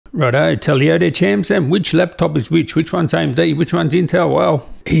Righto, tellio there champs, and which laptop is which one's AMD, which one's Intel? Well,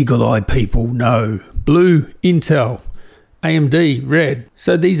 eagle-eyed people know. Blue, Intel, AMD, red.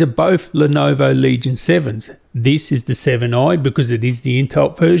 So these are both Lenovo Legion 7s. This is the 7i because it is the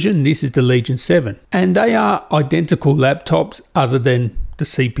Intel version, this is the Legion 7. And they are identical laptops other than the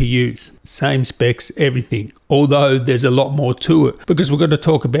CPUs. Same specs, everything. Although there's a lot more to it because we're going to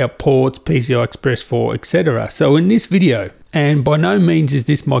talk about ports, PCI Express 4, etc. So in this video, and by no means is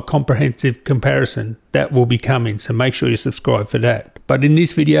this my comprehensive comparison, that will be coming, so make sure you subscribe for that. But in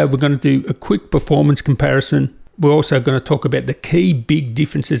this video, we're going to do a quick performance comparison. We're also going to talk about the key big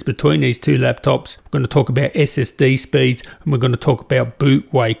differences between these two laptops. We're going to talk about SSD speeds, and we're going to talk about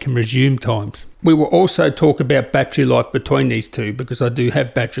boot, wake, and resume times. We will also talk about battery life between these two because I do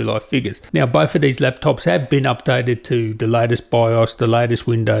have battery life figures. Now, both of these laptops have been updated to the latest BIOS, the latest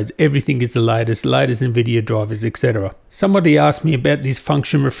Windows, everything is the latest NVIDIA drivers, etc. Somebody asked me about this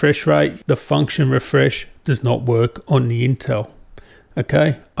function refresh rate. The function refresh does not work on the Intel.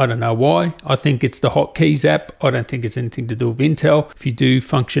 Okay, I don't know why. I think it's the hotkeys app. I don't think it's anything to do with Intel. If you do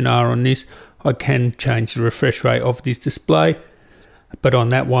function R on this, I can change the refresh rate of this display. But on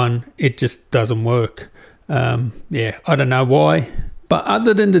that one, it just doesn't work. Yeah, I don't know why. But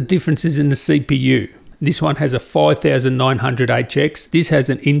other than the differences in the CPU, this one has a 5900HX. This has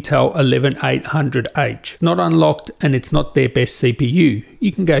an Intel 11800H. Not unlocked and it's not their best CPU.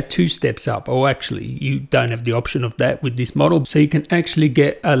 You can go 2 steps up, or actually you don't have the option of that with this model. So you can actually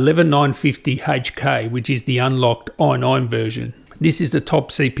get 11950HK, which is the unlocked i9 version. This is the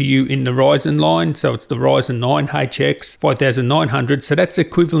top CPU in the Ryzen line, so it's the Ryzen 9 HX 5900, so that's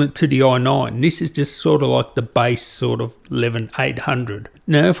equivalent to the i9. This is just sort of like the base sort of 11800.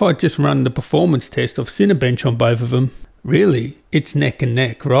 Now if I just run the performance test of Cinebench on both of them, really it's neck and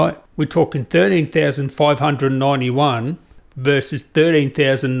neck, right? We're talking 13,591 versus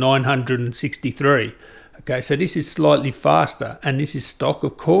 13,963. Okay, so this is slightly faster, and this is stock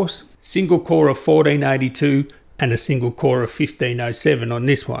of course. Single core of 1482 and a single core of 1507 on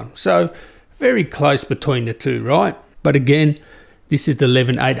this one. So very close between the two, right? But again, this is the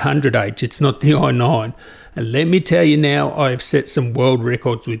 11800H, it's not the i9. And let me tell you now, I have set some world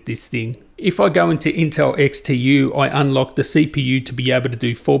records with this thing. If I go into Intel XTU, I unlock the CPU to be able to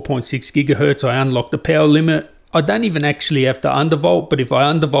do 4.6 gigahertz. I unlock the power limit. I don't even actually have to undervolt, but if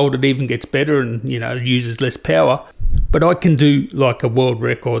I undervolt, it even gets better and, you know, uses less power. But I can do like a world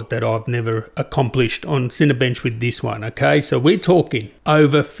record that I've never accomplished on Cinebench with this one, okay? So we're talking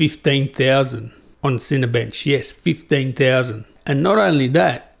over 15,000 on Cinebench. Yes, 15,000. And not only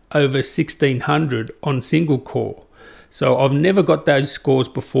that, over 1,600 on single core. So I've never got those scores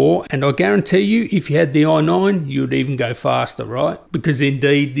before, and I guarantee you if you had the i9 you'd even go faster, right? Because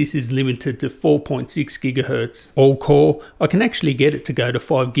indeed this is limited to 4.6 gigahertz all core. I can actually get it to go to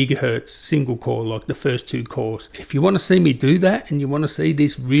 5 gigahertz single core like the first 2 cores. If you want to see me do that and you want to see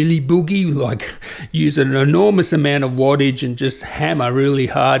this really boogie, like use an enormous amount of wattage and just hammer really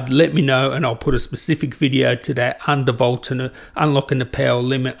hard, let me know and I'll put a specific video to that, undervolting it, unlocking the power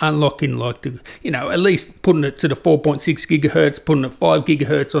limit, unlocking like the, you know, at least putting it to the 4.6 gigahertz, putting it 5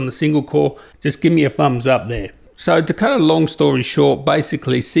 gigahertz on the single core. Just give me a thumbs up there. So to cut a long story short,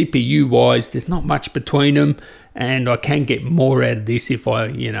 basically CPU wise there's not much between them, and I can get more out of this if I,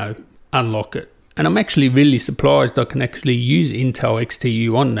 you know, unlock it. And I'm actually really surprised I can actually use Intel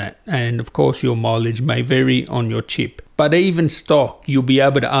XTU on that, and of course your mileage may vary on your chip. But even stock, you'll be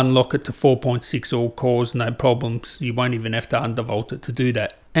able to unlock it to 4.6 all cores, no problems. You won't even have to undervolt it to do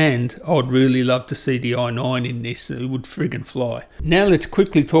that. And I'd really love to see the i9 in this, it would friggin' fly. Now let's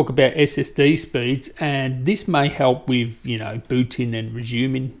quickly talk about SSD speeds, and this may help with, you know, booting and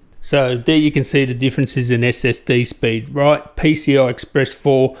resuming. So there you can see the differences in SSD speed, right? PCI Express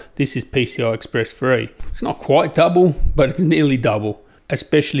 4, this is PCI Express 3. It's not quite double, but it's nearly double,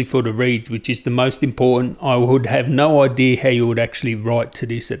 especially for the reads, which is the most important. I would have no idea how you would actually write to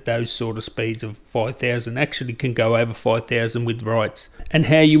this at those sort of speeds of 5,000. Actually can go over 5,000 with writes. And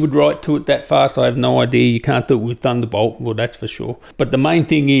how you would write to it that fast, I have no idea. You can't do it with Thunderbolt, well that's for sure. But the main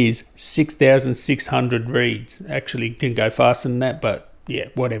thing is 6,600 reads. Actually can go faster than that, but yeah,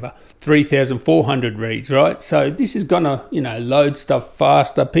 whatever. 3,400 reads, right? So this is gonna, you know, load stuff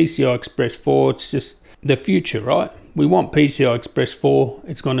faster. PCI Express 4, it's just the future, right? We want PCI Express 4,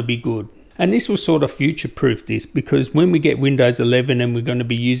 it's going to be good. And this will sort of future-proof this, because when we get Windows 11 and we're going to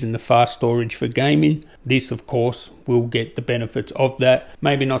be using the fast storage for gaming, this of course will get the benefits of that.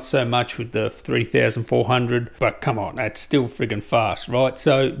 Maybe not so much with the 3400, but come on, that's still friggin' fast, right?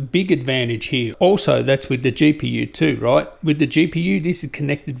 So big advantage here. Also, that's with the GPU too, right? With the GPU, this is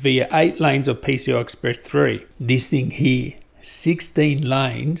connected via 8 lanes of PCI Express 3. This thing here 16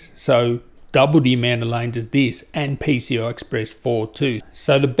 lanes, so double the amount of lanes of this, and PCI Express 4 too.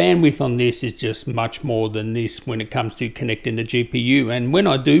 So the bandwidth on this is just much more than this when it comes to connecting the GPU. And when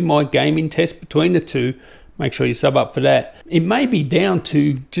I do my gaming test between the two, make sure you sub up for that. It may be down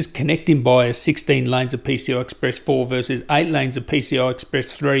to just connecting by 16 lanes of PCI Express 4 versus 8 lanes of PCI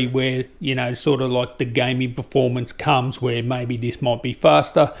Express 3, where, you know, sort of like the gaming performance comes, where maybe this might be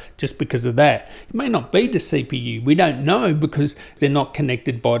faster just because of that. It may not be the CPU. We don't know because they're not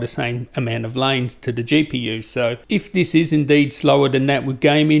connected by the same amount of lanes to the GPU. So if this is indeed slower than that with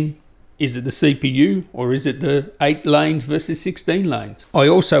gaming, is it the CPU or is it the 8 lanes versus 16 lanes? I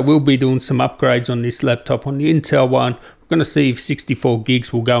also will be doing some upgrades on this laptop. On the Intel one, we're going to see if 64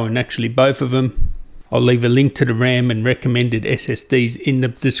 gigs will go in actually both of them. I'll leave a link to the RAM and recommended SSDs in the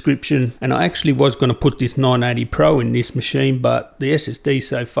description. And I actually was going to put this 980 Pro in this machine, but the SSD is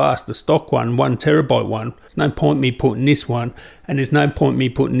so fast, the stock one, 1 terabyte one, there's no point me putting this one, and there's no point me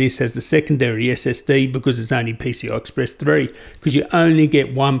putting this as the secondary SSD because it's only PCI Express 3, because you only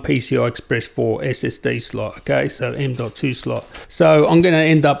get one PCI Express 4 SSD slot, okay, so M.2 slot. So I'm going to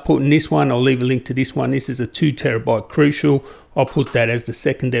end up putting this one. I'll leave a link to this one. This is a 2 terabyte Crucial. I'll put that as the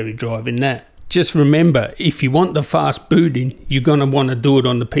secondary drive in that. Just remember, if you want the fast booting, you're going to want to do it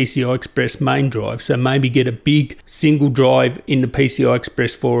on the PCI Express main drive. So maybe get a big single drive in the PCI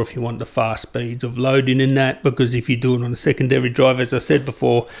Express 4 if you want the fast speeds of loading in that, because if you do it on the secondary drive, as I said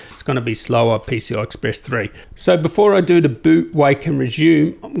before, it's going to be slower PCI Express 3. So before I do the boot, wake and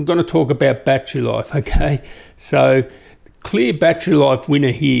resume, I'm going to talk about battery life, okay? So clear battery life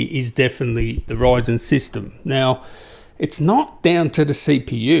winner here is definitely the Ryzen system. Now, it's not down to the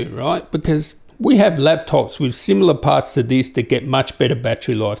CPU, right? Because we have laptops with similar parts to this that get much better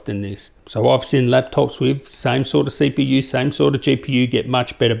battery life than this. So I've seen laptops with same sort of CPU, same sort of GPU get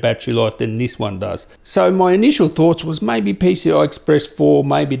much better battery life than this one does. So my initial thoughts was maybe PCI Express 4,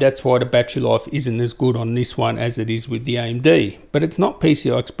 maybe that's why the battery life isn't as good on this one as it is with the AMD. But it's not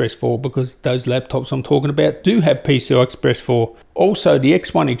PCI Express 4 because those laptops I'm talking about do have PCI Express 4. Also, the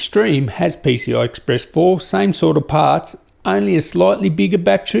X1 Extreme has PCI Express 4, same sort of parts, only a slightly bigger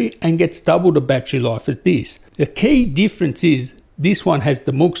battery and gets double the battery life as this. The key difference is this one has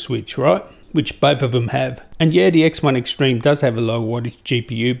the MUX switch, right? Which both of them have. And yeah, the X1 Extreme does have a low wattage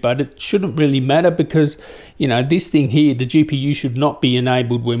GPU, but it shouldn't really matter because, you know, this thing here, the GPU should not be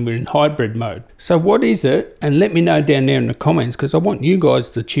enabled when we're in hybrid mode. So what is it? And let me know down there in the comments, because I want you guys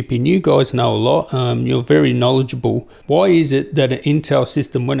to chip in. You guys know a lot. You're very knowledgeable. Why is it that an Intel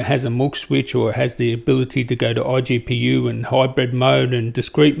system, when it has a MUX switch or it has the ability to go to iGPU and hybrid mode and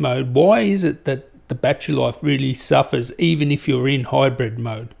discrete mode, why is it that the battery life really suffers even if you're in hybrid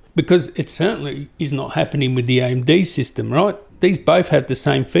mode? Because it certainly is not happening with the AMD system, right? These both have the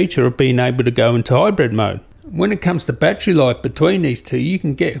same feature of being able to go into hybrid mode. When it comes to battery life between these two, you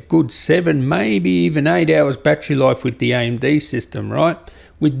can get a good 7, maybe even 8 hours battery life with the AMD system, right?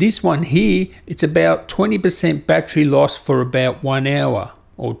 With this one here, it's about 20% battery loss for about 1 hour,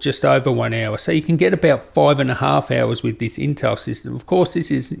 or just over 1 hour. So you can get about 5.5 hours with this Intel system. Of course, this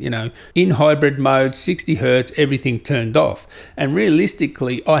is, you know, in hybrid mode, 60 Hertz, everything turned off. And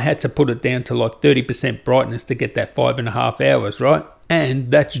realistically, I had to put it down to like 30% brightness to get that 5.5 hours, right? And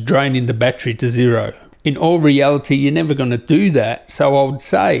that's draining the battery to 0. In all reality, you're never going to do that. So I would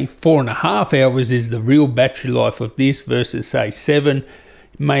say 4.5 hours is the real battery life of this versus say 7,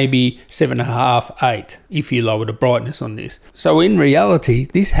 maybe 7.5, 8 if you lower the brightness on this. So in reality,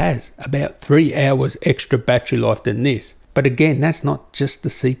 this has about 3 hours extra battery life than this. But again, that's not just the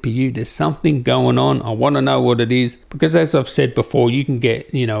CPU. There's something going on. I want to know what it is, because as I've said before, you can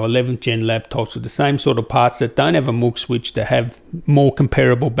get, you know, 11th gen laptops with the same sort of parts that don't have a MUX switch to have more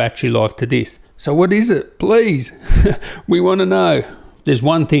comparable battery life to this. So what is it? Please, we want to know. There's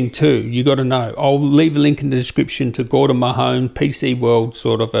one thing too, you got to know. I'll leave a link in the description to Gordon Mahone PC World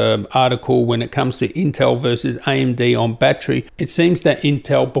sort of article when it comes to Intel versus AMD on battery. It seems that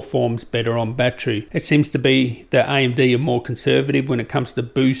Intel performs better on battery. It seems to be that AMD are more conservative when it comes to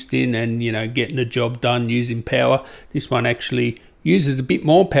boosting and, you know, getting the job done using power. This one actually uses a bit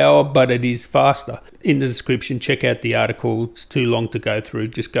more power, but it is faster. In the description, check out the article. It's too long to go through.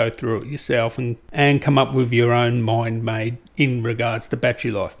 Just go through it yourself and come up with your own mind made in regards to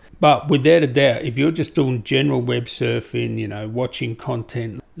battery life. But without a doubt, if you're just doing general web surfing, you know, watching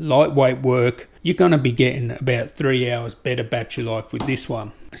content, lightweight work, you're going to be getting about 3 hours better battery life with this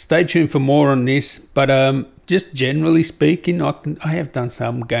one. Stay tuned for more on this, but just generally speaking, I have done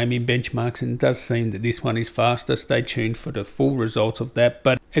some gaming benchmarks and it does seem that this one is faster. Stay tuned for the full results of that.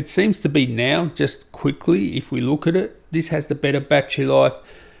 But it seems to be now, just quickly, if we look at it, this has the better battery life.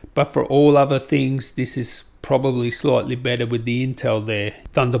 But for all other things, this is probably slightly better with the Intel there.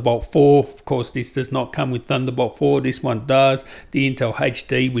 Thunderbolt 4, of course this does not come with Thunderbolt 4, this one does. The Intel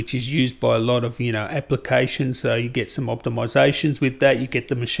HD, which is used by a lot of applications, so you get some optimizations with that. You get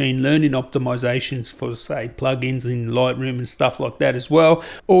the machine learning optimizations for, say, plugins in Lightroom and stuff like that as well.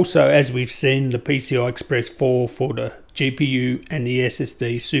 Also, as we've seen, the PCI Express 4 for the GPU and the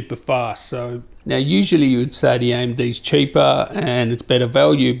SSD super fast. So now usually you would say the AMD is cheaper and it's better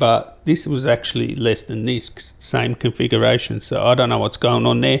value, but this was actually less than this, same configuration. So I don't know what's going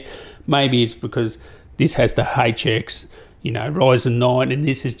on there. Maybe it's because this has the HX, Ryzen 9, and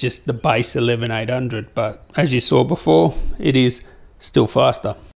this is just the base 11800. But as you saw before, it is still faster.